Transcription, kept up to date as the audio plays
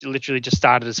literally just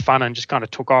started as fun and just kind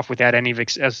of took off without any of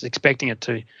us expecting it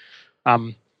to.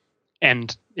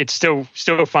 And it's still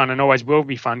fun and always will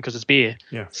be fun because it's beer.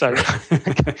 Yeah. So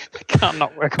I can't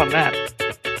not work on that.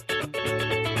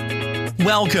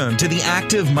 Welcome to the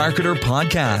Active Marketer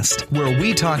Podcast, where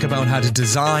we talk about how to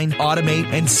design, automate,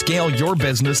 and scale your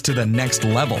business to the next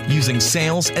level using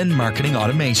sales and marketing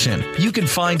automation. You can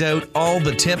find out all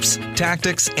the tips,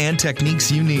 tactics, and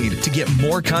techniques you need to get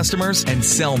more customers and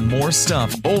sell more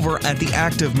stuff over at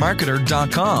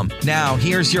theactivemarketer.com. Now,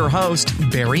 here's your host,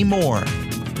 Barry Moore.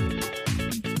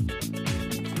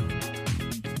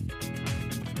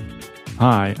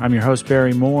 Hi, I'm your host,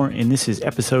 Barry Moore, and this is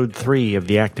episode 3 of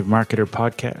the Active Marketer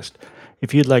Podcast.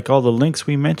 If you'd like all the links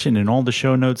we mentioned and all the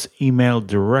show notes emailed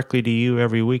directly to you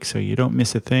every week so you don't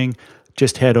miss a thing,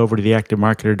 just head over to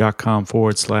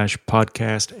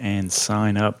theactivemarketer.com/podcast and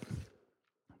sign up.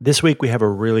 This week we have a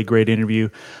really great interview.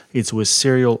 It's with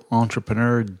serial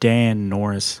entrepreneur Dan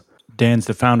Norris. Dan's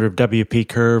the founder of WP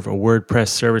Curve, a WordPress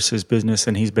services business,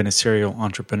 and he's been a serial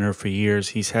entrepreneur for years.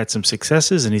 He's had some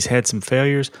successes and he's had some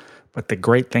failures. But the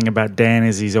great thing about Dan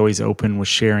is he's always open with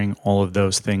sharing all of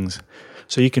those things.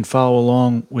 So you can follow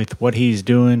along with what he's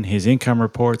doing, his income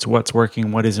reports, what's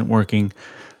working, what isn't working,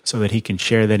 so that he can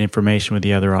share that information with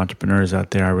the other entrepreneurs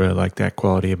out there. I really like that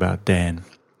quality about Dan.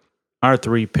 Our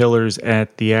 3 pillars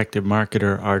at The Active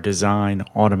Marketer are design,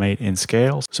 automate, and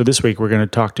scale. So this week we're going to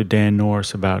talk to Dan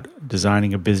Norris about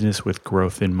designing a business with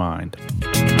growth in mind.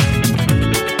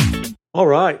 All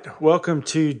right. Welcome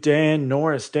to Dan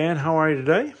Norris. Dan, how are you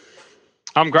today?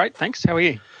 I'm great, thanks. How are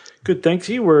you? Good, thanks.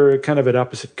 You. We're kind of at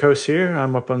opposite coasts here.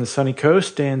 I'm up on the sunny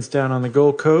coast. Dan's down on the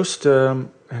Gold Coast, and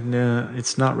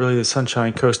it's not really the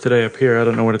Sunshine Coast today up here. I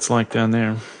don't know what it's like down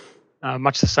there.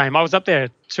 Much the same. I was up there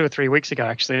 2 or 3 weeks ago,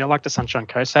 actually. I like the Sunshine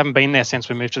Coast. I haven't been there since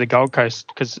we moved to the Gold Coast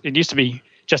because it used to be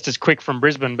just as quick from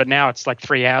Brisbane, but now it's like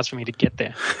 3 hours for me to get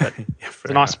there. But it's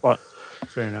a nice spot.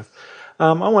 Fair enough.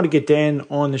 I want to get Dan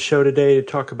on the show today to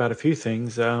talk about a few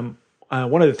things.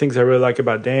 One of the things I really like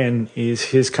about Dan is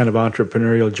his kind of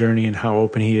entrepreneurial journey and how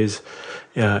open he is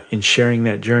in sharing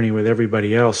that journey with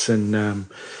everybody else, and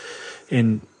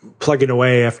plugging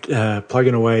away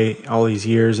all these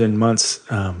years and months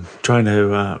trying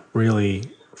to really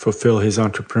fulfill his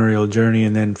entrepreneurial journey,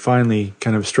 and then finally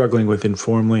kind of struggling with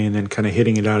Informally, and then kind of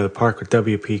hitting it out of the park with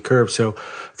WP Curve. So,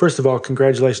 first of all,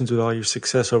 congratulations with all your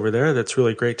success over there. That's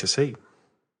really great to see.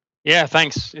 Yeah,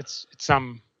 thanks.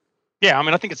 Yeah, I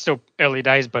mean, I think it's still early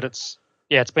days, but it's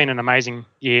been an amazing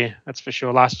year, that's for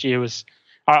sure. Last year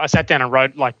I sat down and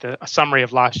wrote like a summary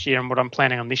of last year and what I'm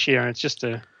planning on this year, and it's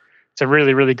a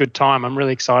really, really good time. I'm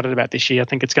really excited about this year. I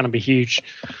think it's going to be huge.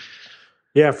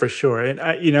 Yeah, for sure. And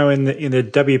in the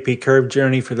WP Curve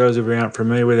journey, for those of you who aren't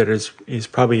familiar with it, is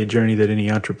probably a journey that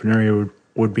any entrepreneur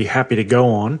would be happy to go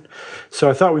on. So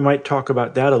I thought we might talk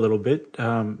about that a little bit.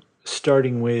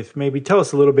 Starting with, maybe tell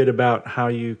us a little bit about how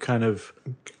you kind of,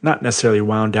 not necessarily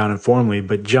wound down Informally,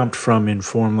 but jumped from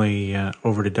Informally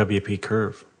over to WP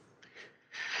Curve.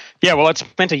 Yeah, well, I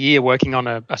spent a year working on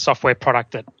a software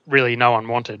product that really no one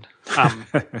wanted,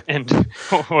 and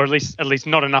or at least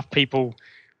not enough people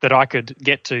that I could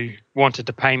get to wanted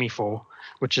to pay me for,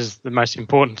 which is the most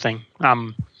important thing.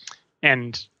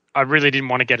 And I really didn't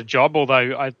want to get a job,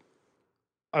 although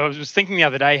I was thinking the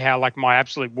other day how like my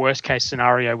absolute worst case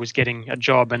scenario was getting a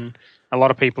job, and a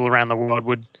lot of people around the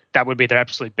world that would be their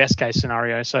absolute best case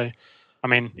scenario. So, I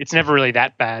mean, it's never really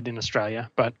that bad in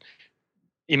Australia, but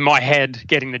in my head,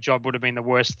 getting the job would have been the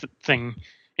worst thing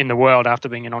in the world after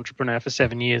being an entrepreneur for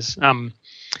 7 years.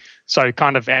 So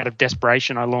kind of out of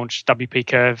desperation, I launched WP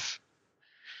Curve.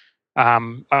 I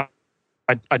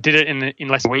did it in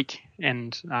less than a week,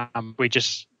 and we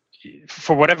just,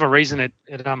 for whatever reason,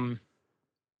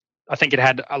 I think it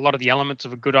had a lot of the elements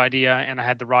of a good idea, and I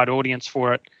had the right audience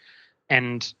for it.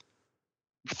 And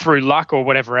through luck or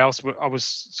whatever else, I was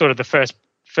sort of the first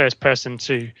person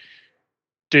to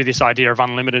do this idea of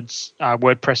unlimited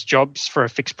WordPress jobs for a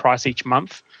fixed price each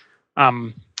month,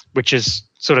 which is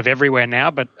sort of everywhere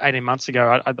now. But 18 months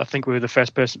ago, I think we were the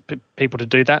first people to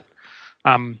do that.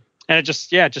 And it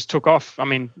just took off. I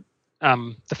mean,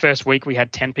 the first week we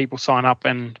had 10 people sign up,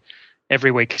 and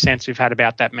every week since we've had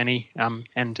about that many,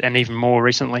 and even more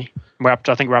recently. I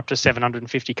think we're up to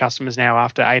 750 customers now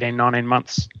after 18, 19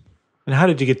 months. And how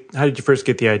did you first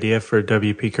get the idea for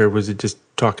WP Curve? Was it just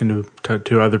talking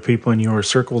to other people in your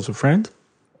circles of friends?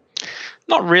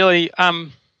 Not really.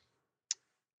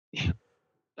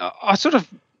 It's sort of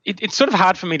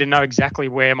hard for me to know exactly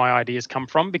where my ideas come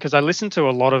from, because I listen to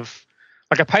a lot of,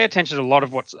 I pay attention to a lot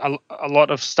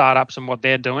of startups and what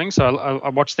they're doing. So I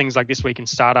watch things like This Week in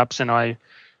Startups, and I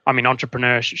I'm in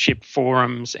entrepreneurship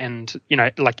forums, and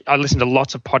like I listen to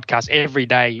lots of podcasts every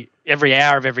day, every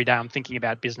hour of every day. I'm thinking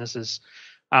about businesses.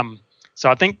 So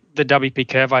I think the WP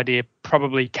Curve idea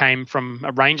probably came from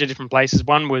a range of different places.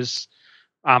 One was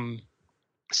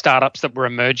startups that were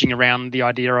emerging around the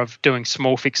idea of doing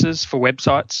small fixes for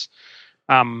websites.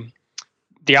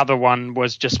 The other one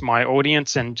was just my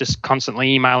audience, and just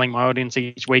constantly emailing my audience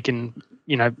each week, and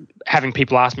having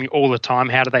people ask me all the time,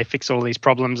 how do they fix all these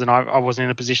problems? And I wasn't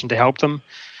in a position to help them.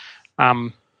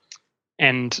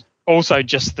 And also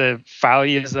just the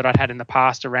failures that I'd had in the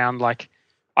past around, like,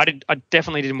 I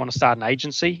definitely didn't want to start an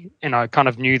agency, and I kind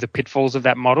of knew the pitfalls of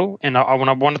that model. And I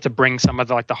wanted to bring some of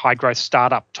the high growth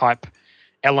startup type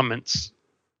elements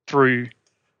through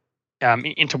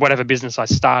into whatever business I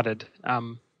started.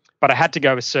 But I had to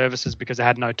go with services because I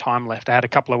had no time left. I had a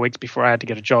couple of weeks before I had to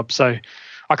get a job. So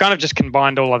I kind of just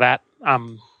combined all of that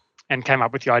and came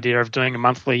up with the idea of doing a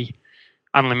monthly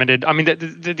unlimited. I mean,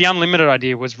 the unlimited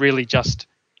idea was really just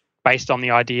based on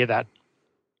the idea that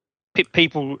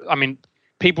people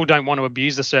don't want to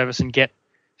abuse the service and get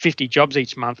 50 jobs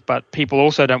each month, but people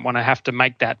also don't want to have to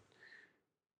make that.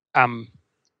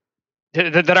 They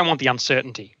don't want the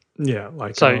uncertainty. Yeah,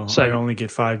 like so I only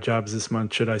get 5 jobs this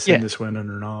month. Should I send this one or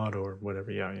not, or whatever?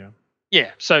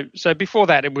 Yeah. So before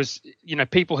that, it was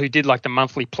people who did like the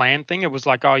monthly plan thing. It was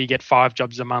like, oh, you get 5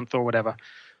 jobs a month or whatever,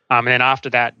 and then after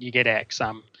that you get X.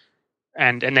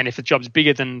 And then if the job's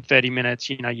bigger than 30 minutes,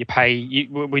 you pay.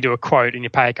 We do a quote and you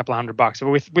pay a couple of $100. But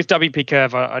with WP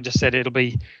Curve, I just said it'll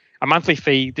be a monthly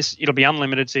fee. It'll be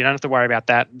unlimited, so you don't have to worry about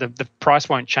that. The price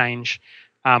won't change.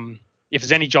 If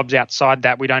there's any jobs outside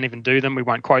that, we don't even do them. We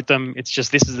won't quote them. It's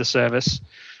just, this is the service.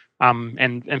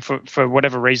 And for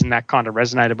whatever reason, that kind of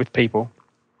resonated with people.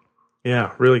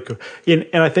 Yeah, really cool. And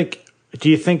I think, do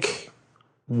you think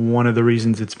one of the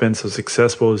reasons it's been so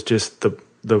successful is just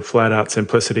the flat out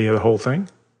simplicity of the whole thing?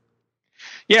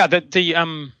 Yeah,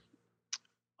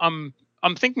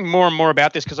 I'm thinking more and more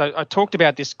about this because I talked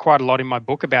about this quite a lot in my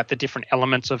book about the different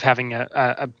elements of having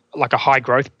a high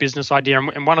growth business idea,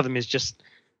 and one of them is just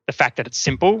the fact that it's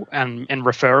simple and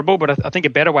referable. But I think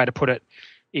a better way to put it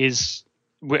is,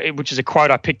 which is a quote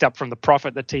I picked up from The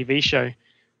Prophet, the TV show,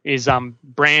 is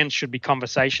brands should be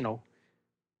conversational.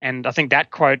 And I think that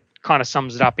quote kind of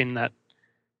sums it up in that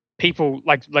people,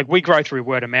 like we grow through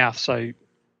word of mouth. So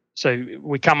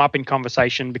we come up in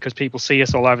conversation because people see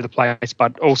us all over the place,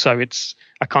 but also it's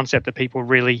a concept that people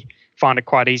really find it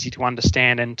quite easy to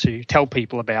understand and to tell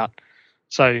people about.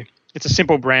 So it's a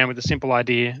simple brand with a simple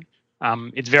idea.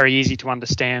 It's very easy to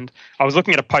understand. I was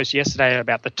looking at a post yesterday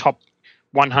about the top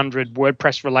 100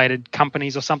 WordPress-related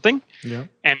companies or something,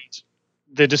 and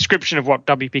the description of what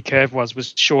WP Curve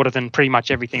was shorter than pretty much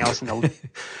everything else in the list.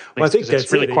 Well, I think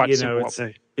that's really quite simple.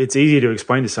 It's easy to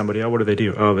explain to somebody. Oh, what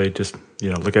do? Oh, they just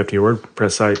look after your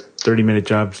WordPress site, 30-minute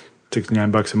jobs,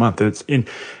 $69 a month.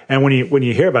 And when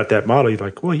you hear about that model, you're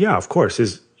like, well, yeah, of course.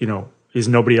 Is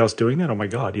nobody else doing that? Oh my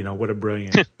God! What a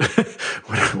brilliant,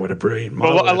 what a brilliant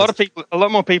model. Well, a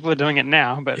lot more people are doing it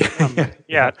now, but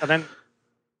yeah.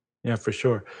 Yeah, for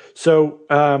sure. So,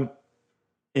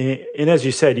 and as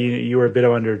you said, you were a bit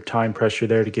under time pressure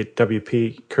there to get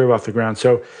WP Curve off the ground.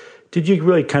 So, did you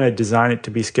really kind of design it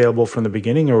to be scalable from the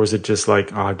beginning, or was it just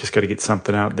like, oh, I've just got to get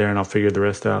something out there and I'll figure the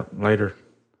rest out later?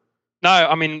 No,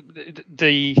 I mean,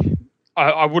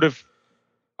 I would have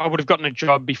gotten a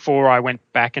job before I went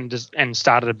back and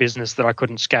started a business that I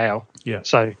couldn't scale. Yeah.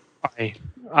 So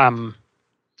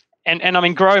and I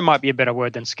mean, grow might be a better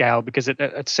word than scale, because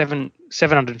at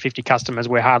 750 customers,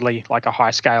 we're hardly like a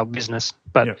high scale business.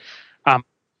 But I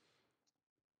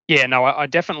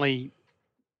definitely,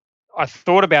 I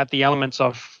thought about the elements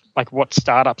of like what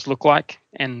startups look like,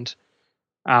 and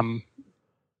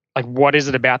like what is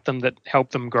it about them that help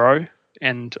them grow.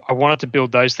 And I wanted to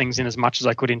build those things in as much as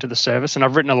I could into the service. And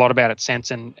I've written a lot about it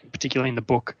since, and particularly in the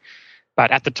book.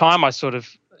 But at the time, I sort of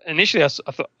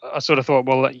thought,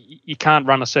 well, you can't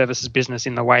run a services business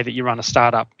in the way that you run a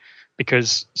startup,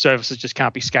 because services just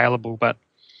can't be scalable. But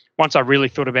once I really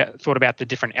thought about the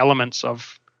different elements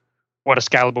of what a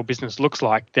scalable business looks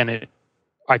like, then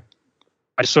I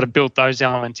just sort of built those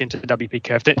elements into the WP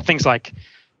Curve. Things like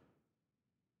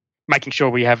making sure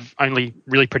we have only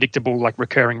really predictable, like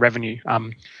recurring revenue,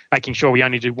 making sure we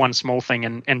only do one small thing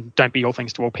and don't be all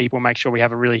things to all people, make sure we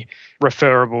have a really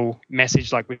referable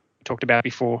message like we talked about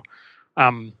before,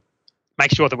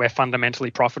 make sure that we're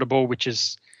fundamentally profitable, which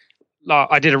is,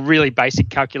 I did a really basic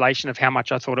calculation of how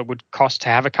much I thought it would cost to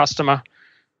have a customer,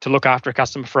 to look after a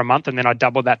customer for a month, and then I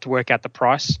doubled that to work out the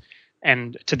price.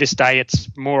 And to this day, it's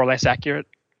more or less accurate.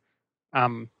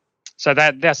 So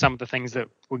that's some of the things that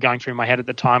were going through my head at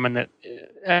the time, and that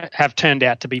have turned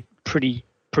out to be pretty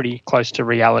close to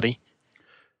reality.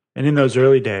 And in those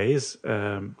early days,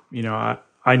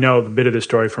 I know a bit of the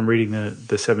story from reading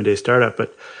the 7-Day Startup,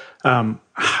 but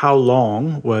how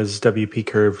long was WP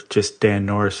Curve just Dan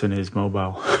Norris and his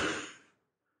mobile?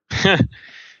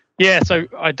 Yeah, so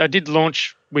I did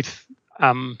launch with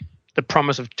the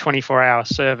promise of 24-hour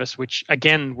service, which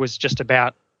again was just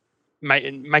about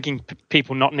making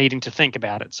people not needing to think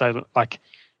about it. So like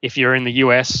if you're in the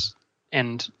US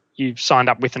and you've signed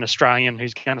up with an Australian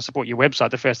who's going to support your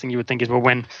website, the first thing you would think is, well,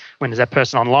 when is that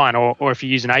person online? Or if you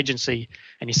use an agency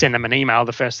and you send them an email,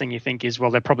 the first thing you think is,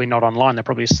 well, they're probably not online, they're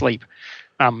probably asleep.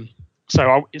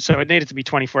 So it needed to be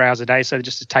 24 hours a day, so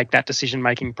just to take that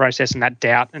decision-making process and that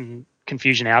doubt and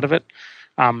confusion out of it.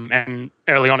 And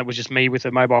early on, it was just me with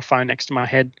a mobile phone next to my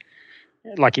head,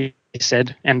 like he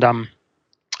said. And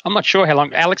I'm not sure how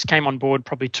long. Alex came on board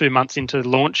probably 2 months into the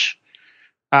launch.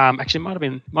 Actually,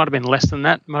 it might have been less than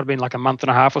that. Might have been like a month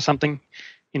and a half or something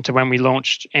into when we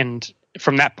launched. And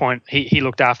from that point, he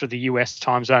looked after the US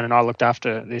time zone, and I looked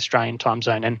after the Australian time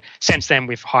zone. And since then,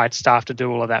 we've hired staff to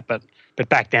do all of that. But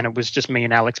back then, it was just me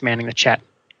and Alex manning the chat.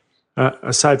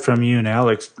 Aside from you and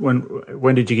Alex,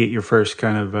 when did you get your first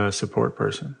kind of support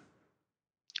person?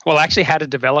 Well, I actually had a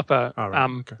developer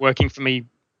Okay. working for me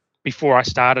before I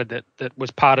started that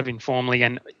was part of Informally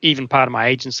and even part of my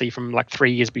agency from like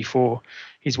 3 years before.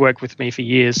 He's worked with me for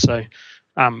years. So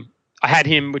I had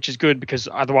him, which is good because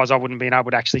otherwise I wouldn't have been able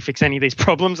to actually fix any of these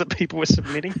problems that people were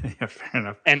submitting. Yeah, fair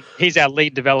enough. And he's our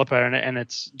lead developer, and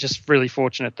it's just really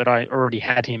fortunate that I already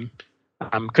had him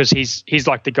because he's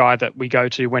like the guy that we go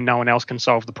to when no one else can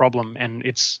solve the problem. And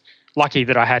it's lucky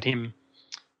that I had him,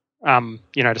 to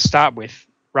start with,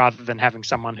 rather than having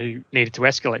someone who needed to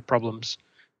escalate problems.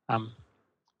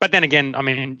 But then again, I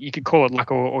mean, you could call it luck,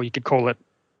 or you could call it,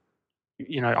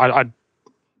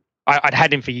 I'd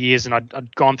had him for years, and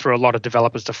I'd gone through a lot of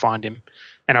developers to find him,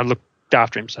 and I looked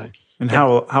after him. So, and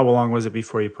how long was it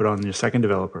before you put on your second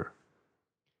developer?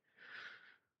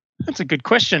 That's a good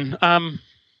question.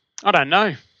 I don't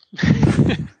know.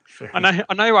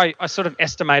 I know. I sort of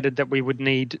estimated that we would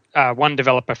need one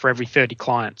developer for every 30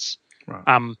 clients.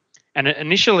 Right. And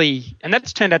initially, and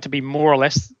that's turned out to be more or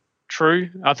less true.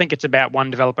 I think it's about one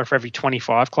developer for every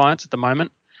 25 clients at the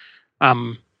moment.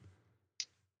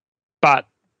 But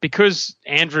because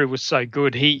Andrew was so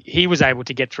good, he was able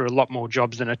to get through a lot more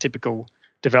jobs than a typical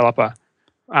developer.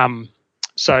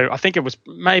 So I think it was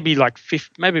maybe like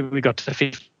maybe we got to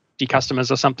 50 customers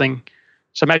or something.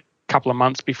 So maybe a couple of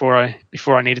months before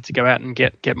I needed to go out and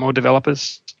get more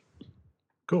developers.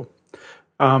 Cool.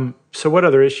 So what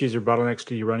other issues or bottlenecks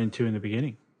did you run into in the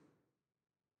beginning?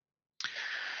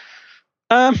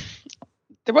 There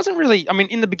wasn't really. I mean,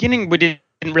 in the beginning, we didn't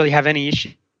really have any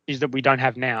issues that we don't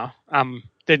have now.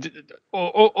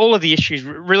 All of the issues,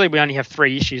 really, we only have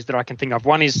 3 issues that I can think of.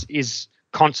 One is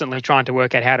constantly trying to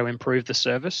work out how to improve the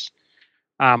service.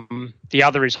 The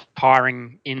other is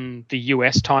hiring in the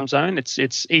US time zone.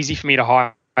 It's easy for me to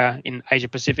hire in Asia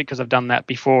Pacific because I've done that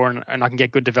before, and I can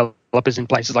get good developers in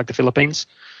places like the Philippines.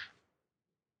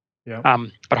 Yeah.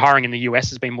 But hiring in the US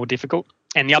has been more difficult.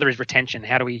 And the other is retention.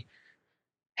 How do we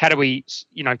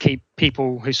keep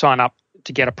people who sign up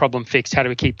to get a problem fixed? How do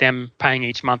we keep them paying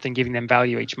each month and giving them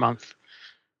value each month?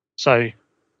 So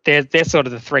they're sort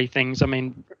of the 3 things. I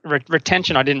mean,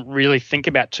 retention I didn't really think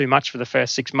about too much for the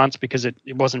first 6 months because it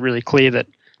wasn't really clear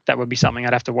that would be something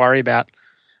I'd have to worry about.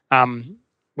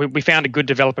 We found a good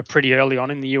developer pretty early on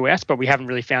in the US, but we haven't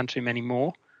really found too many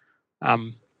more.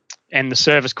 And the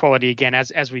service quality, again,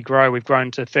 as we grow, we've grown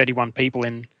to 31 people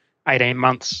in 18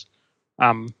 months.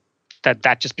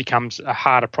 That just becomes a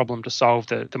harder problem to solve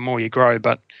the more you grow.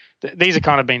 But these have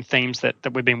kind of been themes that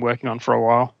we've been working on for a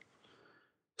while.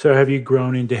 So have you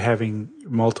grown into having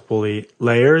multiple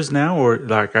layers now, or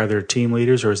like are there team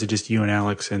leaders, or is it just you and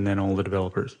Alex and then all the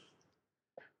developers?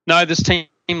 No, there's team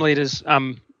leaders.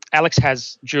 Alex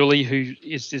has Julie, who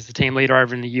is the team leader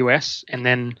over in the US, and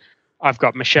then I've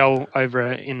got Michelle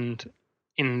over in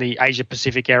the Asia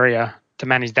Pacific area to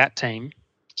manage that team.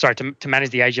 Sorry, to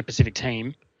manage the Asia Pacific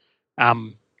team.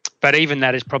 But even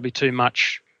that is probably too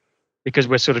much because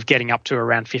we're sort of getting up to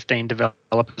around 15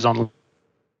 developers online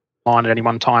at any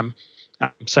one time.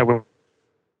 So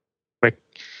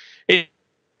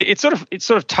it's sort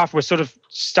of tough. We're sort of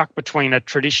stuck between a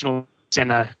traditional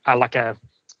and I guess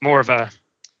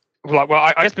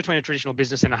between a traditional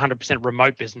business and a 100%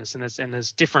 remote business, and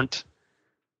there's different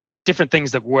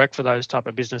things that work for those type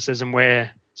of businesses, and we're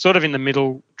sort of in the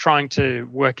middle trying to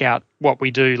work out what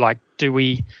we do. Like, do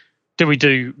we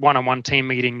do one-on-one team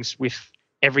meetings with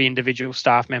every individual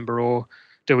staff member, or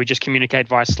do we just communicate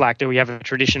via Slack? Do we have a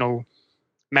traditional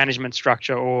management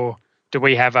structure, or do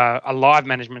we have a live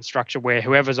management structure where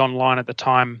whoever's online at the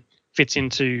time fits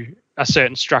into a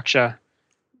certain structure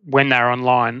when they're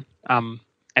online, and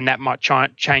that might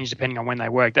change depending on when they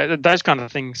work. Those kind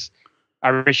of things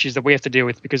are issues that we have to deal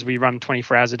with because we run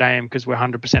 24 hours a day and because we're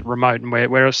 100% remote, and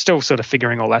we're still sort of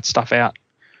figuring all that stuff out.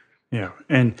 Yeah,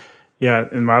 and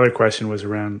my other question was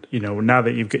around, now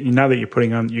that you're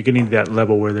getting to that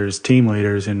level where there's team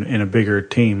leaders in a bigger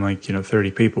team, like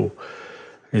 30 people.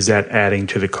 Is that adding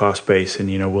to the cost base? And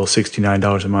will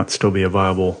 $69 a month still be a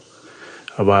viable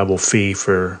fee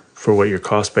for what your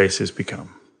cost base has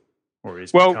become, or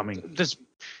is becoming?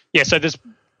 So there's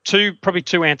probably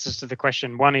two answers to the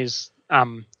question. One is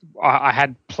I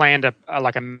had planned a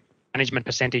management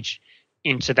percentage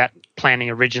into that planning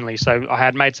originally. So I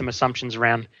had made some assumptions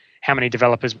around how many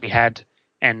developers we had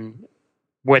and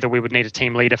whether we would need a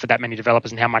team leader for that many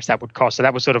developers and how much that would cost. So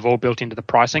that was sort of all built into the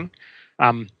pricing.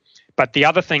 But the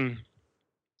other thing,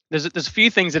 there's a few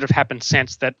things that have happened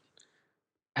since that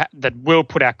will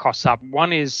put our costs up.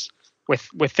 One is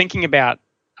we're thinking about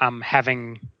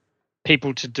having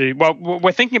people to do,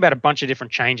 we're thinking about a bunch of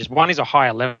different changes. One is a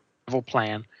higher level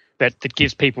plan that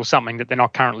gives people something that they're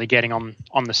not currently getting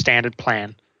on the standard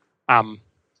plan.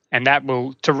 And that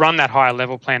will, to run that higher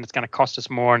level plan, it's going to cost us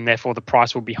more, and therefore the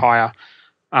price will be higher.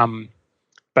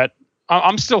 But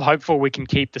I'm still hopeful we can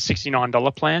keep the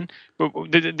 $69 plan.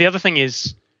 But the other thing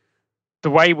is, the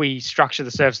way we structure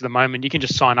the service at the moment, you can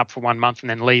just sign up for 1 month and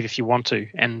then leave if you want to.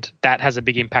 And that has a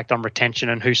big impact on retention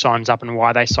and who signs up and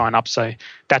why they sign up. So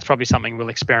that's probably something we'll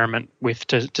experiment with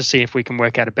to see if we can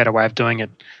work out a better way of doing it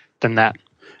than that.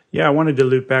 Yeah, I wanted to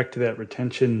loop back to that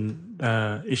retention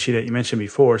issue that you mentioned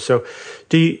before. So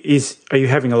are you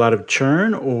having a lot of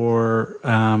churn, or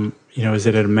is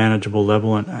it at a manageable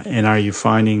level? And are you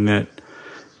finding that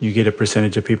you get a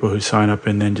percentage of people who sign up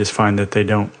and then just find that they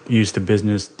don't use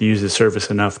the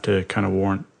service enough to kind of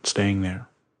warrant staying there?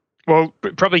 Well,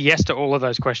 probably yes to all of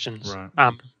those questions.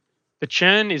 Right. The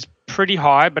churn is pretty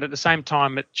high, but at the same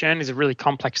time, churn is a really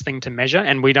complex thing to measure,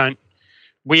 and we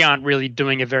aren't really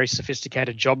doing a very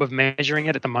sophisticated job of measuring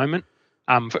it at the moment.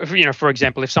 For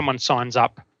example, if someone signs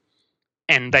up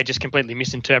and they just completely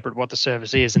misinterpret what the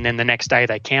service is, and then the next day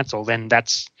they cancel, then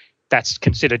that's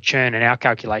considered churn in our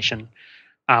calculation.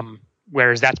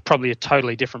 Whereas that's probably a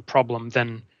totally different problem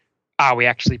than, are we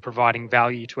actually providing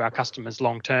value to our customers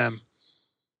long term?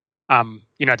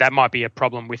 That might be a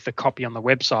problem with the copy on the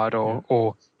website,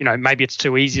 or maybe it's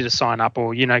too easy to sign up,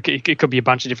 or it could be a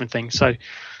bunch of different things. So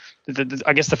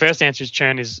I guess the first answer is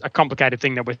churn is a complicated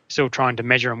thing that we're still trying to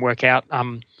measure and work out.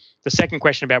 The second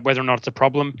question about whether or not it's a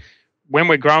problem, when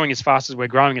we're growing as fast as we're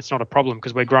growing, it's not a problem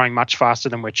because we're growing much faster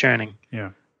than we're churning.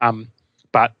 Yeah.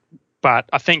 But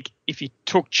I think if you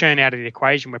took churn out of the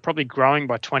equation, we're probably growing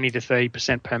by 20 to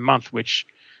 30% per month, which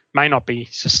may not be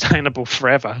sustainable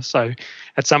forever. So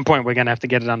at some point, we're going to have to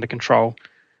get it under control.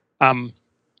 And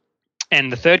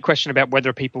the third question about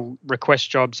whether people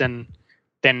request jobs and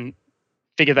then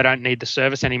figure they don't need the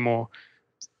service anymore,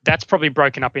 that's probably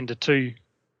broken up into two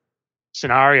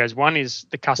scenarios. One is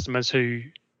the customers who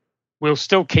will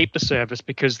still keep the service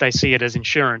because they see it as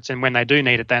insurance, and when they do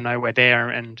need it, they know we're there,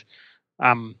 and they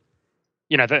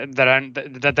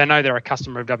know they're a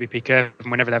customer of WP Curve, and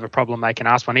whenever they have a problem, they can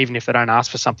ask one, even if they don't ask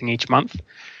for something each month.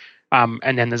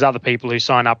 And then there's other people who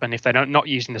sign up, and if they're not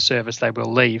using the service, they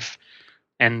will leave.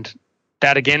 And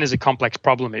that again is a complex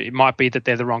problem. It might be that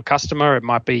they're the wrong customer. It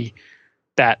might be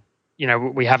that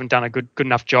we haven't done a good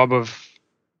enough job of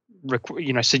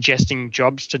suggesting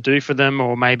jobs to do for them,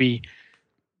 or maybe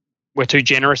we're too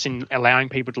generous in allowing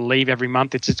people to leave every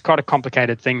month. It's quite a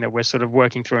complicated thing that we're sort of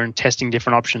working through and testing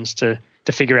different options to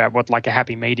figure out what like a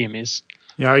happy medium is.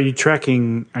 Yeah, are you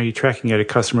tracking at a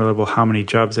customer level how many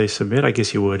jobs they submit? I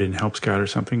guess you would in Help Scout or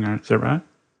something. Is that right?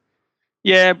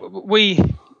 Yeah,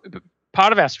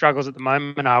 part of our struggles at the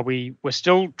moment are we're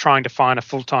still trying to find a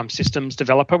full-time systems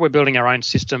developer. We're building our own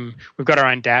system. We've got our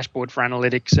own dashboard for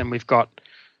analytics, and we've got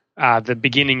the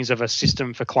beginnings of a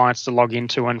system for clients to log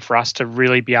into and for us to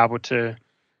really be able to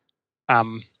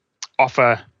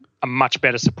offer a much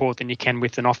better support than you can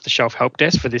with an off-the-shelf help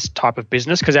desk for this type of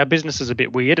business, because our business is a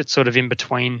bit weird. It's sort of in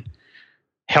between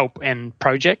help and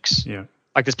projects. Yeah.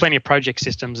 Like there's plenty of project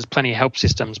systems, there's plenty of help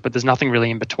systems, but there's nothing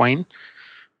really in between.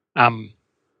 And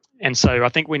so I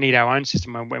think we need our own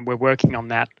system, and we're working on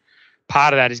that.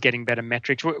 Part of that is getting better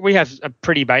metrics. We have a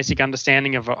pretty basic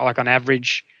understanding of, like, on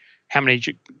average, how many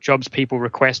jobs people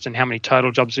request and how many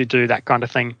total jobs we do, that kind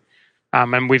of thing.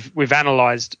 And we've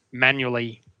analysed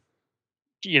manually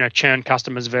churn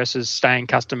customers versus staying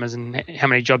customers, and how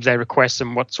many jobs they request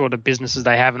and what sort of businesses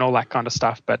they have and all that kind of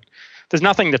stuff. But there's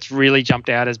nothing that's really jumped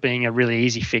out as being a really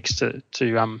easy fix to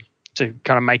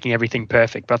kind of making everything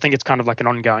perfect. But I think it's kind of like an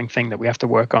ongoing thing that we have to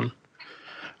work on.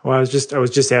 Well, I was just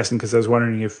asking because I was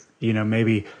wondering if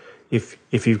maybe if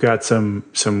you've got some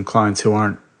clients who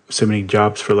aren't submitting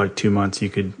jobs for like 2 months, you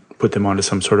could put them onto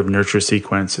some sort of nurture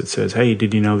sequence that says, hey,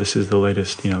 did you know this is the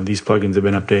latest, these plugins have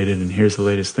been updated and here's the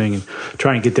latest thing, and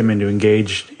try and get them into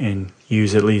engaged and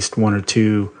use at least 1 or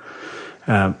 2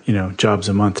 jobs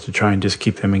a month to try and just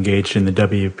keep them engaged in the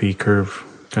WP curve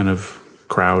kind of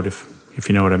crowd, if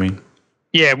you know what I mean.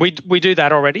 Yeah, we do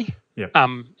that already. Yeah.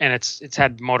 And it's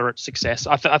had moderate success.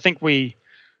 I think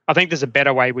there's a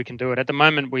better way we can do it. At the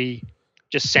moment, we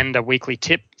just send a weekly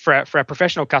tip for our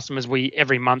professional customers.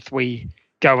 Every month we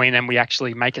go in and we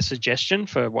actually make a suggestion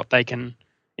for what they can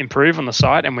improve on the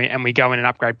site, and we go in and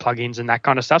upgrade plugins and that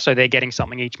kind of stuff. So they're getting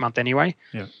something each month anyway.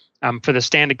 Yeah. For the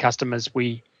standard customers,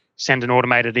 we send an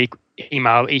automated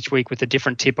email each week with a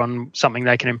different tip on something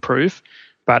they can improve.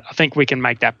 But I think we can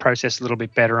make that process a little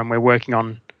bit better, and we're working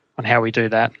on how we do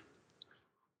that.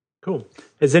 Cool.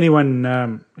 Has anyone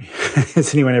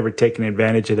ever taken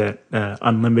advantage of that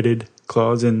unlimited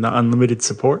clause in the unlimited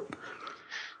support?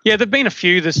 Yeah, there've been a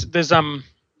few. There's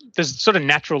sort of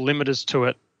natural limiters to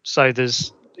it. So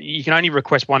you can only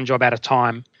request one job at a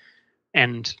time,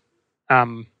 and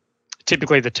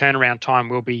typically the turnaround time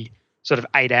will be sort of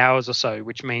 8 hours or so,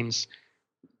 which means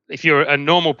if you're a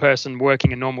normal person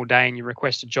working a normal day and you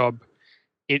request a job,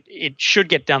 it should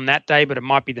get done that day, but it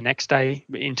might be the next day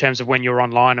in terms of when you're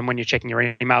online and when you're checking your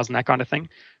emails and that kind of thing.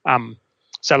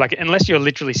 So like, unless you're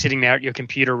literally sitting there at your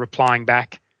computer replying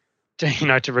back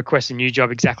to request a new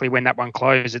job exactly when that one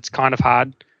closed, it's kind of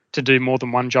hard to do more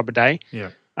than one job a day.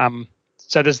 Yeah.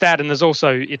 So there's that, and there's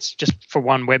also, it's just for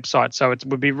one website. So it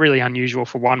would be really unusual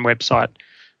for one website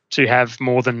to have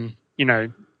more than, we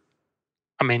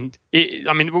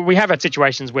have had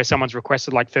situations where someone's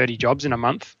requested like 30 jobs in a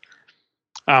month.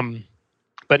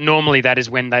 But normally that is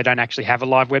when they don't actually have a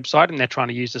live website and they're trying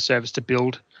to use the service to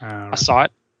build a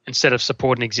site instead of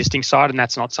support an existing site, and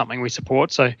that's not something we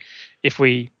support. So if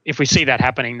we see that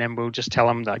happening, then we'll just tell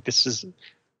them like this is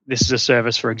a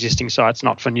service for existing sites,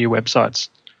 not for new websites.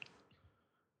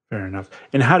 Fair enough.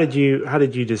 And how did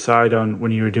you decide on,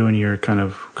 when you were doing your kind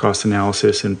of cost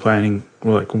analysis and planning,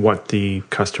 like what the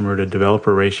customer to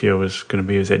developer ratio was going to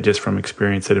be? Is that just from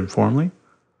experience at Informly?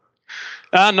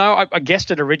 No, I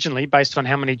guessed it originally based on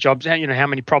how many jobs, how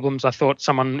many problems I thought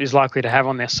someone is likely to have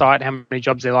on their site, how many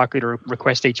jobs they're likely to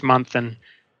request each month, and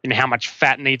how much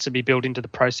fat needs to be built into the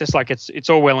process. Like it's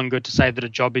all well and good to say that a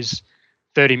job is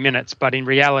 30 minutes, but in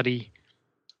reality,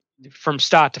 from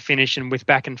start to finish and with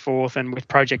back and forth and with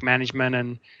project management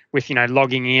and with,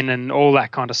 logging in and all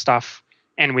that kind of stuff,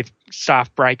 and with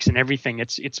staff breaks and everything,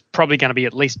 it's probably going to be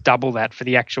at least double that for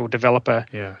the actual developer.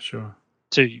 Yeah, sure.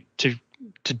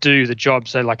 To do the job.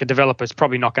 So like a developer is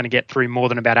probably not going to get through more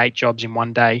than about 8 jobs in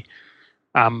one day.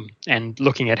 And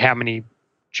looking at how many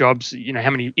jobs, how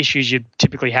many issues you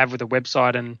typically have with a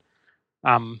website, and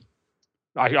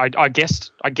I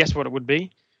guessed what it would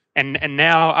be. And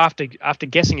now after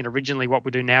guessing it originally, what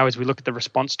we do now is we look at the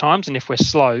response times, and if we're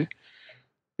slow,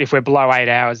 if we're below 8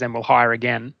 hours, then we'll hire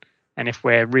again. And if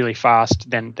we're really fast,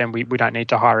 then we don't need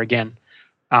to hire again.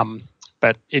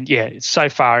 But so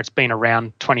far it's been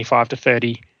around 25 to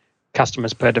 30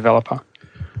 customers per developer.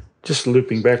 Just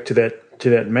looping back to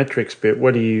that metrics bit,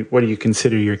 what do you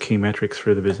consider your key metrics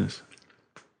for the business?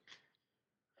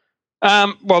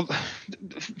 Well,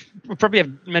 we probably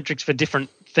have metrics for different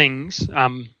things.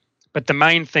 But the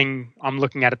main thing I'm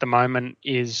looking at the moment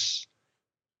is,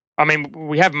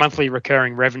 we have monthly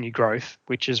recurring revenue growth,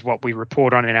 which is what we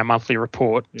report on in our monthly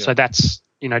report. Yeah. So that's,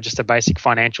 just a basic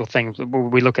financial thing.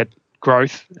 We look at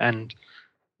growth, and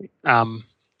I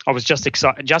was just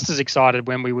as excited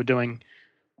when we were doing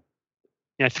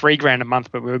 $3,000 a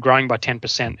month, but we were growing by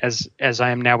 10%, as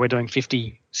I am now. We're doing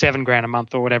 $57,000 a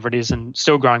month or whatever it is, and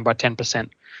still growing by 10%,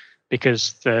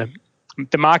 because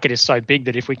the market is so big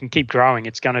that if we can keep growing,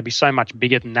 it's going to be so much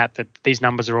bigger than that these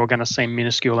numbers are all going to seem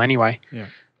minuscule anyway. Yeah.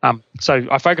 So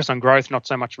I focus on growth, not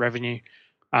so much revenue.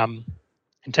 In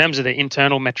terms of the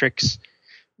internal metrics,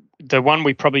 the one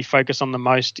we probably focus on the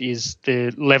most is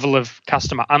the level of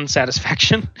customer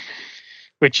unsatisfaction,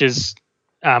 which is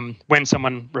when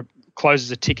someone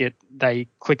closes a ticket, they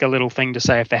click a little thing to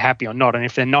say if they're happy or not. And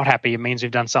if they're not happy, it means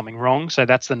we've done something wrong. So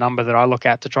that's the number that I look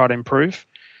at to try to improve.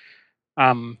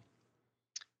 And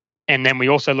then we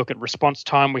also look at response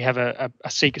time. We have a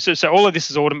sequence. So all of this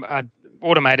is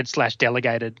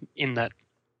automated/delegated in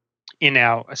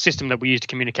our system that we use to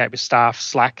communicate with staff,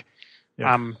 Slack.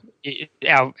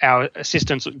 Yeah. Our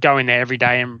assistants go in there every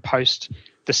day and post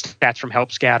the stats from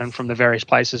Help Scout and from the various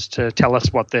places to tell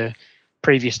us what the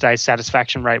previous day's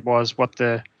satisfaction rate was, what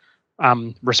the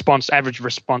average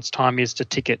response time is to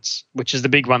tickets, which is the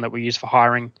big one that we use for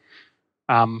hiring.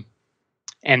 And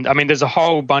I mean, there's a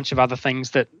whole bunch of other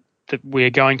things that we're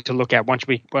going to look at once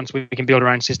we can build our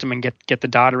own system and get the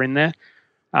data in there.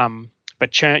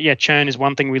 But churn is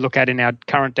one thing we look at in our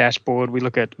current dashboard. We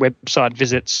look at website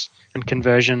visits and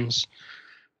conversions.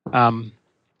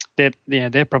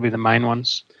 They're probably the main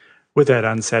ones. With that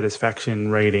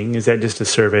unsatisfaction rating, is that just a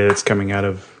survey that's coming out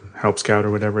of Help Scout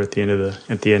or whatever at the end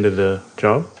of the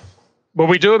job? Well,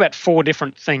 we do about 4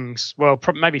 different things. Well,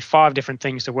 maybe 5 different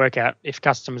things to work out if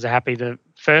customers are happy. The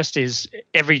first is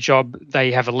every job,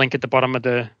 they have a link at the bottom of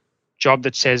the job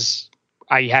that says,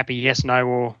 "Are you happy? Yes, no,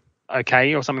 or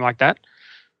okay," or something like that.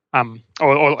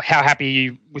 Or how happy are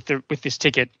you with this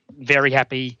ticket? Very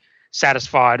happy,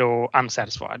 satisfied, or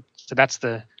unsatisfied. So that's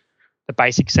the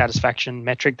basic satisfaction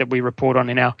metric that we report on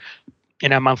in our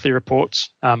monthly reports.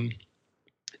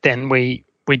 Then we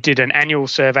did an annual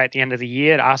survey at the end of the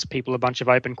year to ask people a bunch of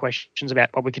open questions about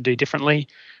what we could do differently.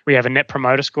 We have a net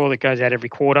promoter score that goes out every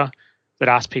quarter that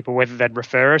asks people whether they'd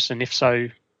refer us, and if so,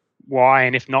 why,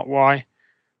 and if not, why.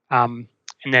 And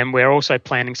then we're also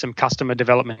planning some customer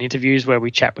development interviews where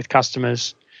we chat with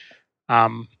customers.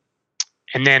 And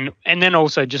then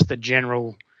also just the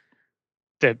general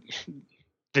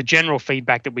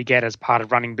feedback that we get as part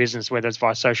of running business, whether it's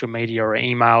via social media or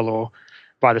email or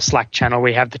by the Slack channel.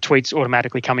 We have the tweets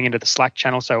automatically coming into the Slack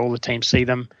channel, so all the teams see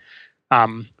them.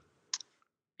 So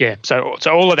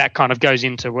all of that kind of goes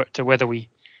into whether we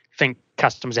think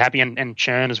customers are happy, and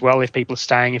churn as well, if people are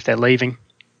staying, if they're leaving.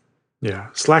 Yeah,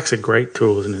 Slack's a great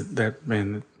tool, isn't it?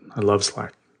 I love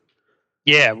Slack.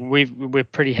 Yeah, we're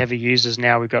pretty heavy users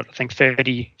now. We've got, I think,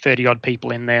 30 odd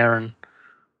people in there, and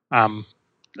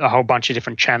a whole bunch of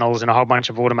different channels and a whole bunch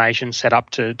of automation set up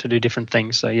to do different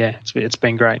things. So yeah, it's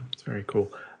been great. It's very cool.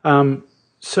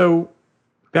 So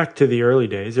back to the early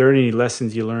days, are there any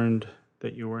lessons you learned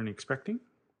that you weren't expecting?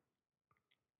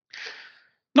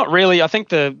 Not really. I think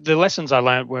the lessons I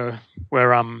learned were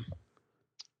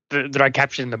that I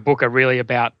captured in the book are really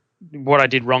about what I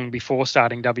did wrong before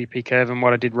starting WP Curve and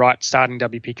what I did right starting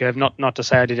WP Curve. Not to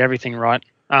say I did everything right.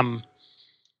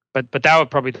 But they were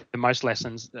probably the most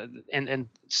lessons. And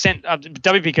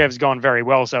WP Curve has gone very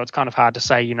well, so it's kind of hard to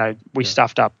say, we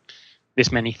stuffed up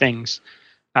this many things.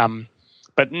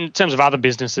 But in terms of other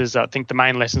businesses, I think the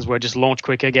main lessons were just launch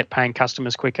quicker, get paying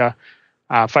customers quicker,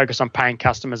 focus on paying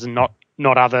customers and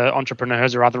not other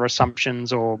entrepreneurs or other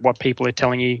assumptions or what people are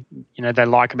telling you, they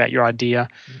like about your idea.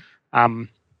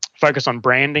 Focus on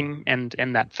branding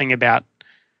and that thing about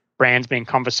brands being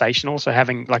conversational. So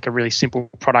having like a really simple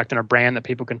product and a brand that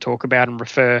people can talk about and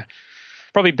refer.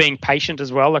 Probably being patient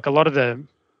as well. Like a lot of the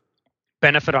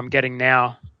benefit I'm getting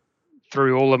now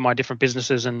through all of my different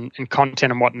businesses and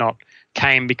content and whatnot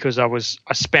came because I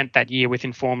spent that year with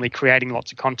Informly creating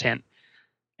lots of content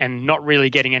and not really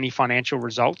getting any financial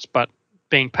results, but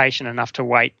being patient enough to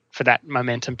wait for that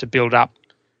momentum to build up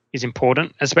is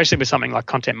important, especially with something like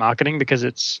content marketing, because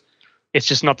it's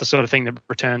just not the sort of thing that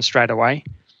returns straight away.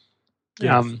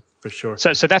 Yeah, for sure.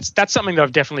 So that's something that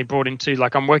I've definitely brought into.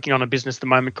 Like I'm working on a business at the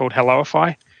moment called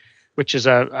Helloify, which is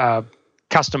a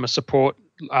customer support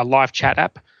live chat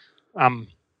app.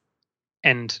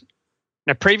 And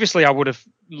now previously I would have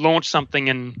launched something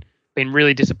and been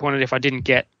really disappointed if I didn't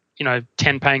get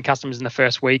 10 paying customers in the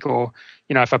first week, or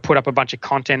if I put up a bunch of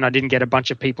content and I didn't get a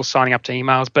bunch of people signing up to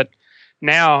emails. But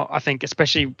now I think,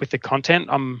 especially with the content,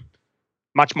 I'm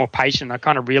much more patient. I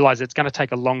kind of realize it's going to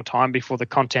take a long time before the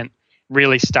content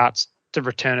really starts to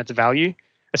return its value,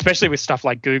 especially with stuff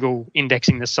like Google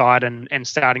indexing the site and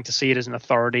starting to see it as an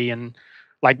authority. And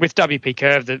like with WP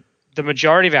Curve, the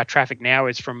majority of our traffic now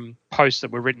is from posts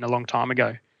that were written a long time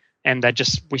ago, and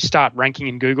we start ranking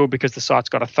in Google because the site's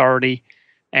got authority,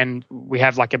 and we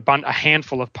have like a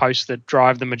handful of posts that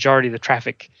drive the majority of the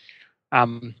traffic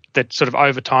that sort of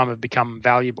over time have become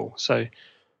valuable. So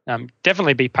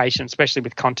definitely be patient, especially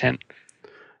with content.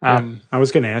 I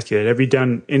was going to ask you that. Have you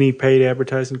done any paid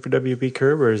advertising for WP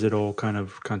Curve, or is it all kind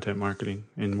of content marketing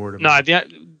and word of mouth? No,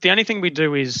 the only thing we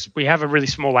do is we have a really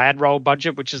small ad roll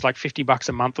budget, which is like $50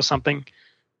 a month or something,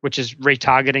 which is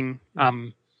retargeting.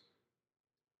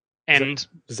 Does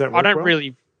that work I don't well?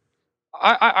 really.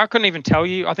 I couldn't even tell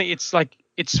you. I think it's like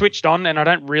it's switched on, and I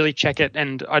don't really check it,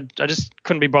 and I just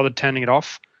couldn't be bothered turning it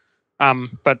off.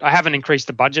 But I haven't increased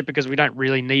the budget because we don't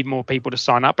really need more people to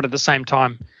sign up. But at the same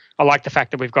time, I like the fact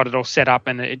that we've got it all set up,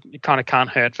 and it kind of can't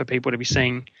hurt for people to be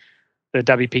seeing the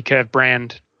WP Curve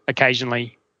brand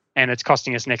occasionally and it's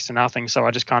costing us next to nothing. So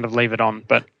I just kind of leave it on.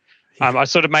 But I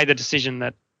sort of made the decision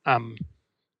that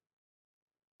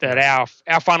that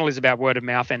our funnel is about word of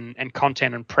mouth and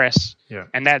content and press,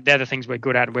 and they're the things we're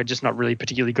good at. We're just not really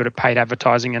particularly good at paid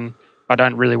advertising, and I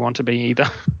don't really want to be either.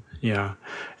 Yeah,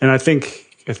 and I think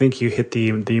you hit the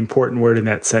important word in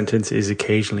that sentence is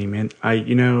occasionally, man.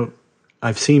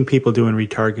 I've seen people doing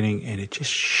retargeting, and it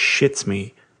just shits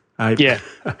me.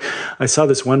 I saw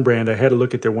this one brand. I had a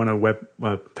look at their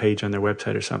web page on their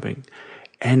website or something,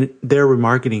 and their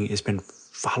remarketing has been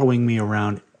following me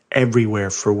around everywhere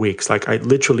for weeks. Like I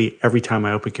literally every time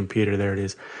I open computer, there it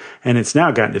is, and it's now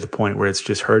gotten to the point where it's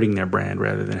just hurting their brand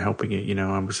rather than helping it.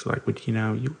 I'm just like, I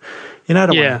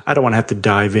don't want to have to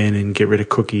dive in and get rid of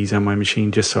cookies on my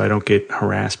machine just so I don't get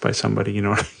harassed by somebody. You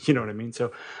know what I mean?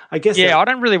 So I guess I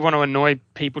don't really want to annoy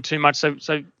people too much.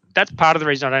 So that's part of the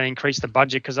reason I don't increase the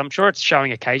budget, because I'm sure it's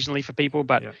showing occasionally for people,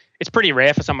 but it's pretty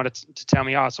rare for someone to tell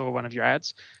me, I saw one of your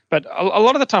ads. But a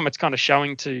lot of the time it's kind of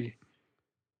showing to,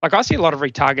 like I see a lot of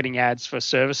retargeting ads for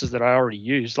services that I already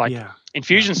use, like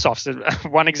Infusionsoft's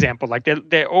one example. Like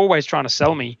they're always trying to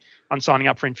sell me on signing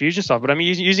up for Infusionsoft, but I'm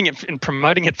using it and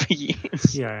promoting it for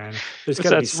years. Yeah,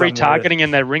 so it's retargeting,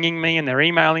 and they're ringing me and they're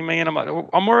emailing me, and I'm like,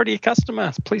 I'm already a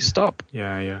customer. Please stop.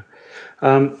 Yeah.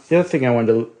 The other thing I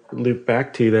wanted to loop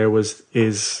back to there is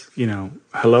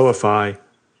Helloify.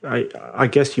 I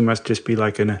guess you must just be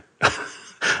like an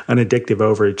addictive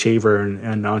overachiever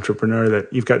and entrepreneur,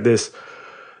 that you've got this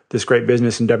great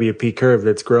business in WP Curve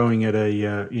that's growing at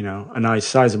a nice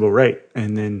sizable rate,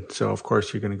 and then so of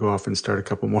course you're going to go off and start a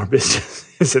couple more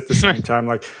businesses at the same time.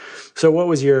 Like, so what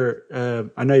was your?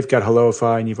 I know you've got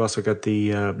Helloify, and you've also got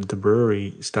the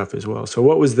brewery stuff as well. So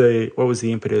what was the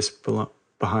impetus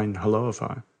behind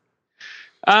Helloify?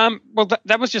 Well,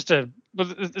 that was just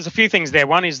there's a few things there.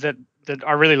 One is that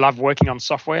I really love working on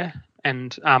software,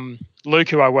 and Luke,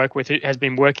 who I work with, has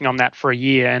been working on that for a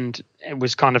year and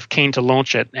was kind of keen to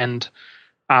launch it. And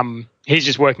he's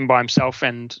just working by himself,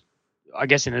 and I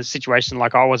guess in a situation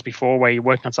like I was before, where you're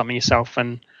working on something yourself,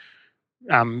 and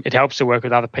it helps to work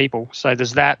with other people. So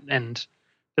there's that, and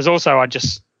there's also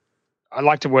I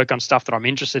like to work on stuff that I'm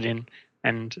interested in,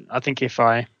 and I think if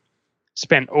I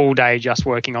spent all day just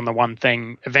working on the one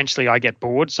thing, eventually I get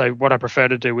bored. So what I prefer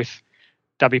to do with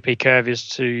WP Curve is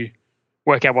to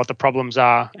work out what the problems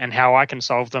are and how I can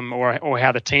solve them, or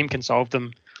how the team can solve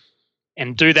them,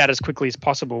 and do that as quickly as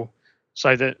possible,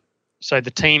 so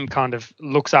the team kind of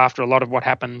looks after a lot of what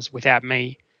happens without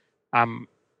me.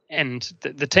 And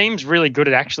the team's really good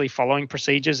at actually following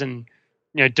procedures and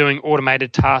doing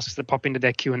automated tasks that pop into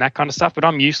their queue and that kind of stuff. But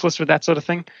I'm useless with that sort of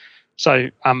thing. So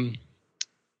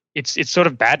it's sort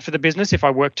of bad for the business if I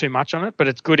work too much on it, but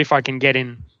it's good if I can get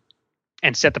in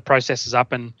and set the processes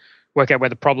up and work out where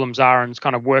the problems are and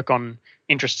kind of work on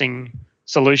interesting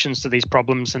solutions to these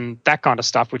problems and that kind of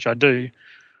stuff, which I do.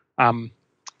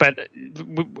 But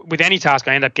with any task,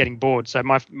 I end up getting bored. So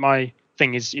my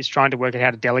thing is trying to work out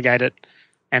how to delegate it.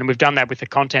 And we've done that with the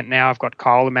content now. I've got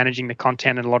Kyle managing the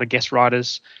content and a lot of guest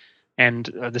writers and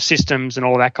the systems and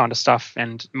all that kind of stuff.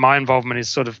 And my involvement is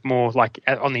sort of more like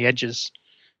on the edges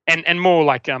and more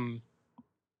like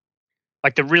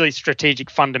the really strategic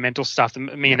fundamental stuff that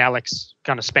me and Alex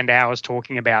kind of spend hours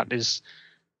talking about is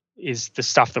the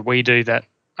stuff that we do, that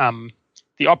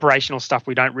the operational stuff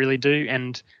we don't really do,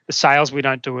 and the sales we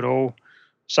don't do at all.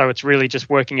 So it's really just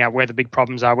working out where the big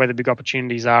problems are, where the big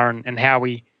opportunities are, and how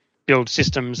we build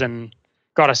systems. And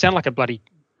God, I sound like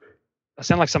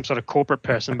some sort of corporate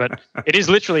person, but it is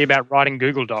literally about writing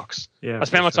Google Docs. Yeah, I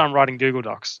spend my time writing Google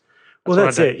Docs.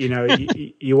 That's it.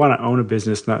 You want to own a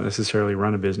business, not necessarily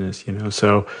run a business.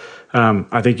 So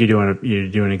I think you're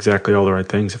doing exactly all the right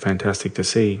things. Fantastic to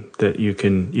see that you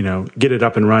can get it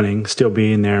up and running, still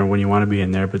be in there when you want to be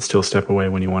in there, but still step away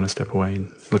when you want to step away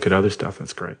and look at other stuff.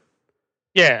 That's great.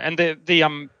 Yeah, and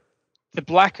the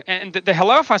black and the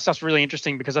Helloify stuff's really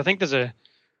interesting, because I think there's a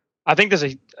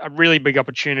really big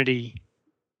opportunity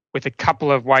with a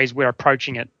couple of ways we're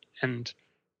approaching it, and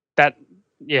that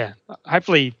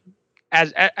hopefully.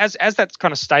 As that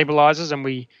kind of stabilizes and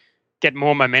we get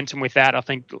more momentum with that, I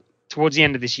think towards the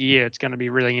end of this year it's going to be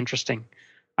really interesting.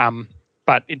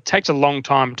 But it takes a long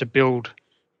time to build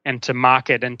and to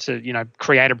market and to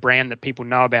create a brand that people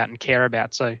know about and care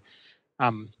about. So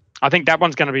I think that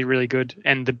one's going to be really good.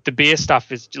 And the beer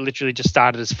stuff is literally just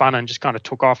started as fun and just kind of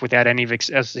took off without any of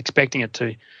us expecting it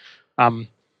to.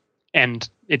 And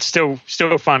it's still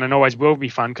fun and always will be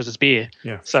fun because it's beer.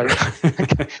 Yeah. So I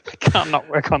can't not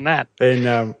work on that.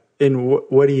 And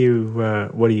what do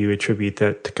you attribute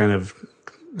that to kind of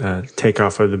take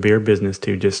off of the beer business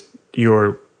to? Just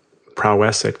your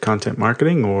prowess at content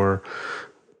marketing, or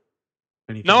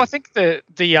Anything? No, I think well,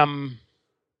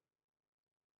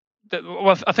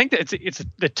 I think that it's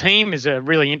the team is a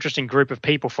really interesting group of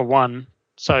people for one.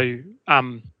 So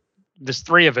there's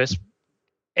three of us.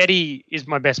 Eddie is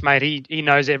my best mate. He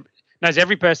knows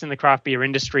every person in the craft beer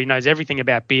industry, knows everything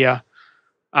about beer,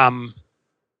 and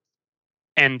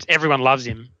everyone loves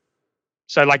him.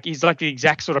 So like he's like the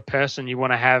exact sort of person you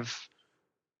want to have.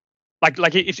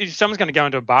 Like if someone's going to go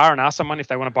into a bar and ask someone if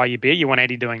they want to buy you beer, you want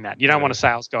Eddie doing that. You don't want a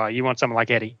sales guy. You want someone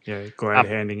like Eddie. Yeah, glad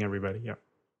handing everybody. Yeah.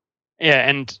 Yeah,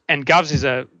 and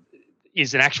Govs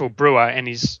is an actual brewer, and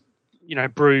he's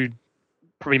brewed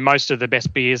probably most of the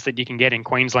best beers that you can get in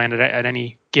Queensland at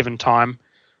any given time.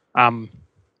 And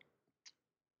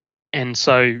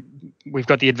so we've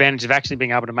got the advantage of actually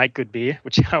being able to make good beer,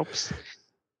 which helps.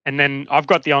 And then I've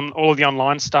got all of the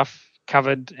online stuff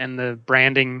covered, and the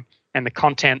branding and the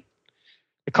content.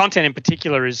 The content in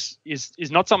particular is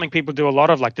not something people do a lot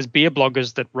of. Like there's beer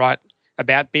bloggers that write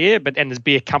about beer, and there's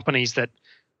beer companies that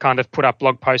kind of put up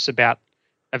blog posts about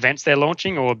events they're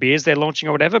launching or beers they're launching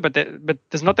or whatever. But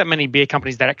there's not that many beer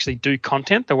companies that actually do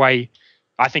content the way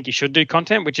I think you should do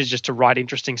content, which is just to write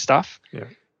interesting stuff. Yeah.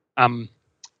 And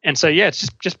so it's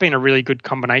just been a really good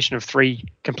combination of three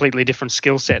completely different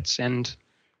skill sets, and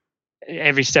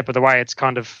every step of the way, it's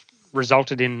kind of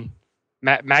resulted in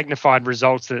magnified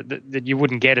results that you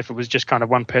wouldn't get if it was just kind of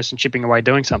one person chipping away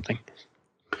doing something.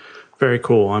 Very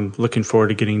cool. I'm looking forward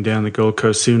to getting down the Gold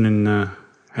Coast soon and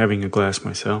having a glass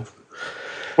myself.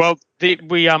 Well,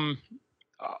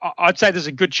 I'd say there's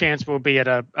a good chance we'll be at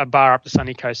a bar up the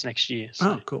sunny coast next year.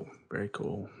 So. Oh, cool. Very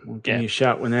cool. Well, give me a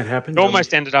shout when that happens. It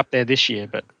almost ended up there this year,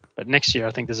 but next year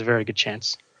I think there's a very good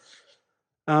chance.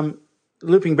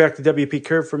 Looping back to WP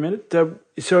Curve for a minute.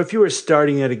 So if you were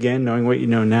starting it again, knowing what you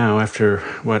know now after,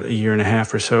 a year and a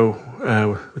half or so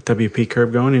with WP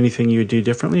Curve going, anything you would do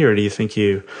differently, or do you think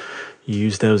you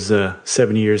used those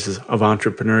 7 years of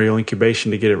entrepreneurial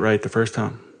incubation to get it right the first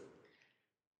time?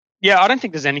 Yeah, I don't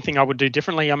think there's anything I would do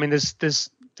differently. I mean, there's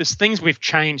things we've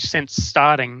changed since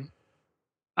starting,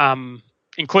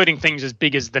 including things as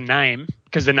big as the name,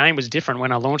 because the name was different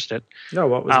when I launched it. No,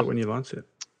 what was it when you launched it?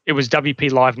 It was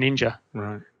WP Live Ninja.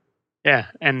 Right. Yeah,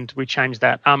 and we changed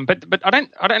that. But I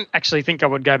don't actually think I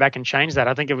would go back and change that.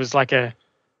 I think it was like a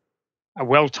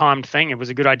well-timed thing. It was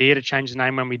a good idea to change the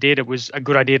name when we did. It was a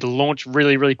good idea to launch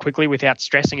really, really quickly without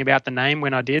stressing about the name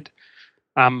when I did.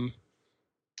 So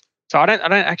I don't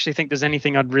actually think there's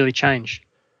anything I'd really change.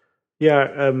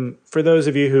 Yeah, for those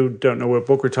of you who don't know what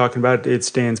book we're talking about, it's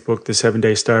Dan's book, The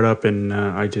 7-Day Startup, and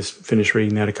I just finished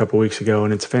reading that a couple of weeks ago,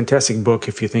 and it's a fantastic book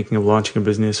if you're thinking of launching a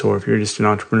business or if you're just an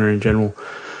entrepreneur in general.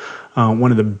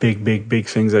 One of the big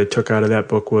things I took out of that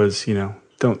book was,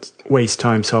 don't waste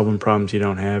time solving problems you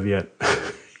don't have yet.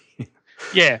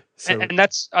 Yeah, so, and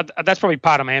that's probably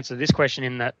part of my answer to this question,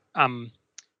 in that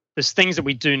there's things that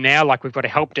we do now, like we've got a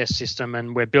help desk system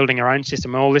and we're building our own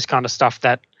system and all this kind of stuff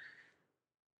that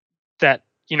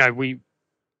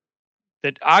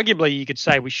arguably you could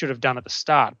say we should have done at the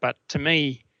start. But to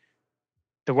me,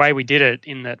 the way we did it,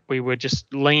 in that we were just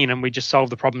lean and we just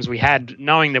solved the problems we had,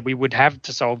 knowing that we would have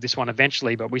to solve this one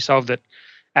eventually, but we solved it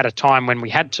at a time when we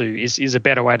had to, is a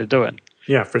better way to do it.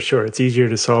 Yeah, for sure. It's easier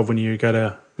to solve when you got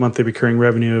a monthly recurring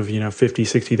revenue of $50,000,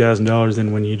 $60,000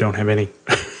 than when you don't have any.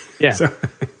 Yeah, so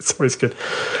it's always good.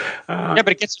 But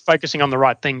it gets you focusing on the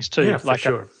right things too. Yeah, for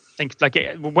sure. I think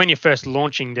when you're first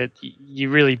launching, that you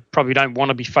really probably don't want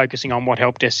to be focusing on what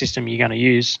help desk system you're going to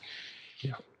use.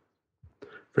 Yeah,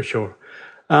 for sure.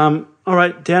 All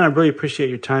right, Dan, I really appreciate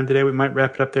your time today. We might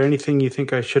wrap it up there. Anything you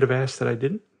think I should have asked that I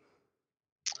didn't?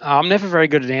 I'm never very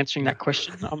good at answering that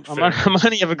question. I'm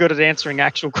only ever good at answering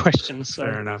actual questions. So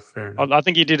Fair enough. I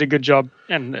think you did a good job,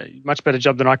 and a much better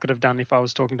job than I could have done if I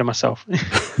was talking to myself.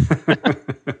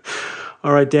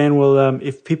 All right, Dan. Well,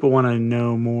 if people want to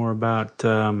know more about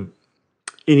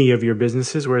any of your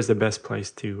businesses, where's the best place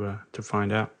to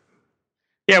find out?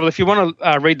 Yeah, well, if you want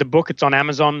to read the book, it's on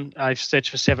Amazon.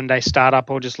 Search for 7-Day Startup,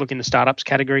 or just look in the startups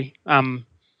category. I've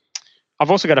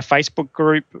also got a Facebook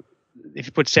group. If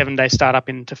you put 7-Day Startup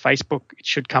into Facebook, it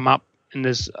should come up. And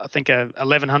there's, I think,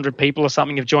 1,100 people or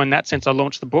something have joined that since I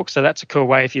launched the book. So that's a cool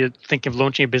way, if you think of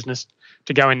launching a business,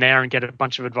 to go in there and get a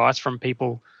bunch of advice from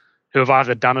people who have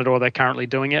either done it or they're currently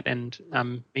doing it, and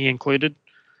me included.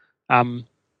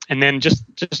 And then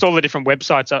just all the different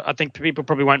websites. I think people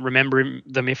probably won't remember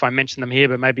them if I mention them here,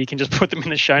 but maybe you can just put them in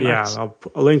the show notes. Yeah,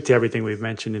 I'll link to everything we've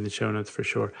mentioned in the show notes for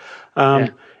sure.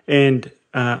 And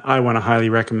I want to highly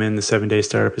recommend the 7-Day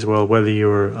Startup as well, whether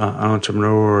you're an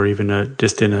entrepreneur or even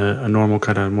just in a normal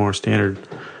kind of more standard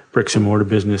bricks and mortar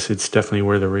business. It's definitely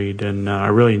worth a read. And I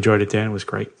really enjoyed it, Dan. It was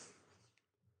great.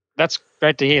 That's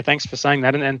great to hear. Thanks for saying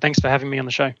that, and thanks for having me on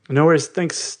the show. No worries.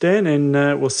 Thanks, Dan, and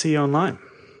we'll see you online.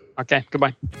 Okay,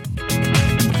 goodbye.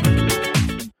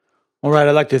 All right,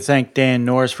 I'd like to thank Dan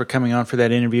Norris for coming on for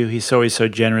that interview. He's always so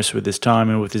generous with his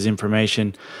time and with his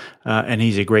information, and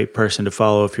he's a great person to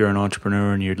follow if you're an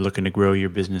entrepreneur and you're looking to grow your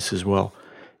business as well.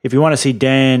 If you want to see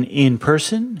Dan in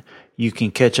person, you can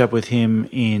catch up with him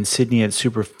in Sydney at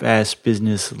Superfast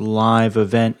Business Live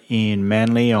event in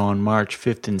Manly on March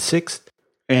 5th and 6th.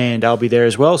 And I'll be there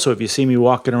as well, so if you see me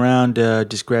walking around,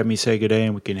 just grab me, say good day,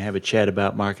 and we can have a chat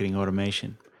about marketing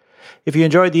automation. If you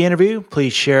enjoyed the interview,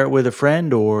 please share it with a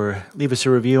friend or leave us a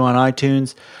review on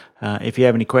iTunes. If you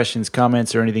have any questions,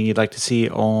 comments, or anything you'd like to see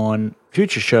on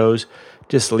future shows,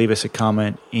 just leave us a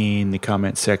comment in the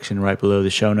comment section right below the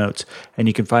show notes. And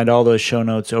you can find all those show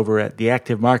notes over at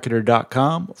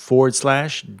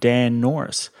theactivemarketer.com/Dan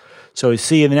Norris. So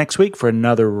see you next week for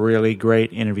another really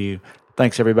great interview.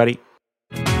 Thanks, everybody.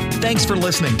 Thanks for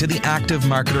listening to the Active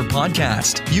Marketer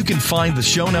Podcast. You can find the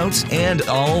show notes and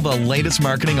all the latest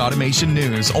marketing automation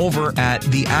news over at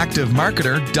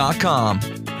theactivemarketer.com.